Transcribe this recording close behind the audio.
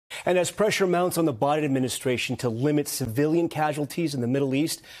And as pressure mounts on the Biden administration to limit civilian casualties in the Middle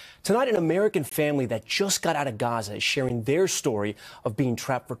East, tonight an American family that just got out of Gaza is sharing their story of being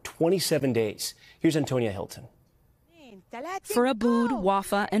trapped for 27 days. Here's Antonia Hylton. For Aboud,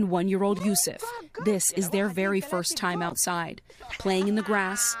 Wafa, and one-year-old Yusuf, this is their very first time outside, playing in the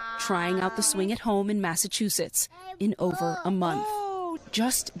grass, trying out the swing at home in Massachusetts in over a month.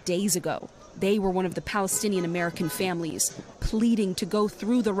 Just days ago, they were one of the Palestinian-American families pleading to go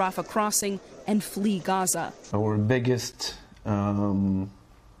through the Rafah crossing and flee Gaza. Our biggest hope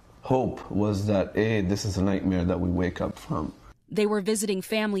was that, this is a nightmare that we wake up from. They were visiting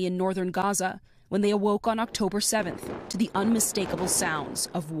family in northern Gaza when they awoke on October 7th to the unmistakable sounds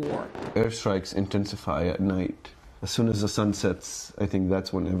of war. Airstrikes intensify at night. As soon as the sun sets, I think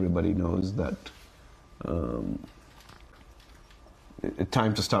that's when everybody knows that it's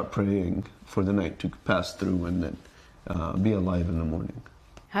time to start praying for the night to pass through and then be alive in the morning.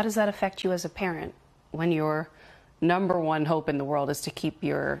 How does that affect you as a parent when your number one hope in the world is to keep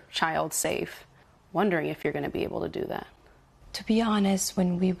your child safe? Wondering if you're going to be able to do that. To be honest,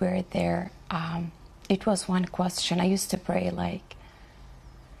 when we were there, it was one question. I used to pray like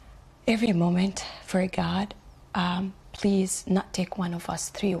every moment for God, please not take one of us,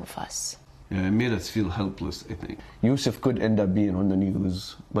 three of us. Yeah, it made us feel helpless, I think. Yusuf could end up being on the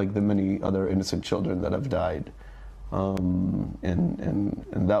news like the many other innocent children that have died. And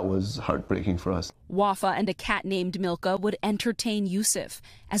that was heartbreaking for us. Wafa and a cat named Milka would entertain Yusuf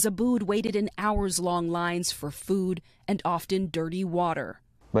as Aboud waited in hours-long lines for food and often dirty water.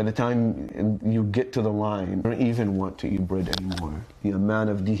 By the time you get to the line, you don't even want to eat bread anymore. The amount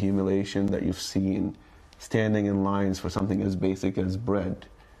of dehumiliation that you've seen standing in lines for something as basic as bread,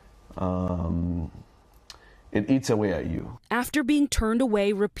 it eats away at you. After being turned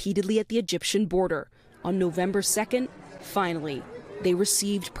away repeatedly at the Egyptian border, on November 2nd, finally, they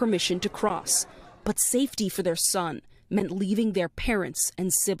received permission to cross. But safety for their son meant leaving their parents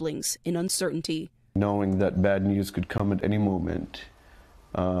and siblings in uncertainty. Knowing that bad news could come at any moment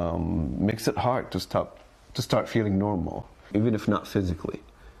makes it hard to start feeling normal. Even if not physically,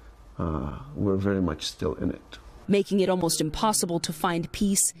 we're very much still in it. Making it almost impossible to find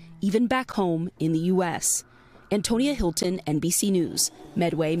peace, even back home in the U.S. Antonia Hylton, NBC News,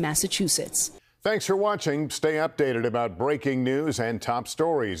 Medway, Massachusetts. Thanks for watching. Stay updated about breaking news and top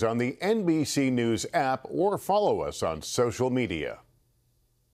stories on the NBC News app or follow us on social media.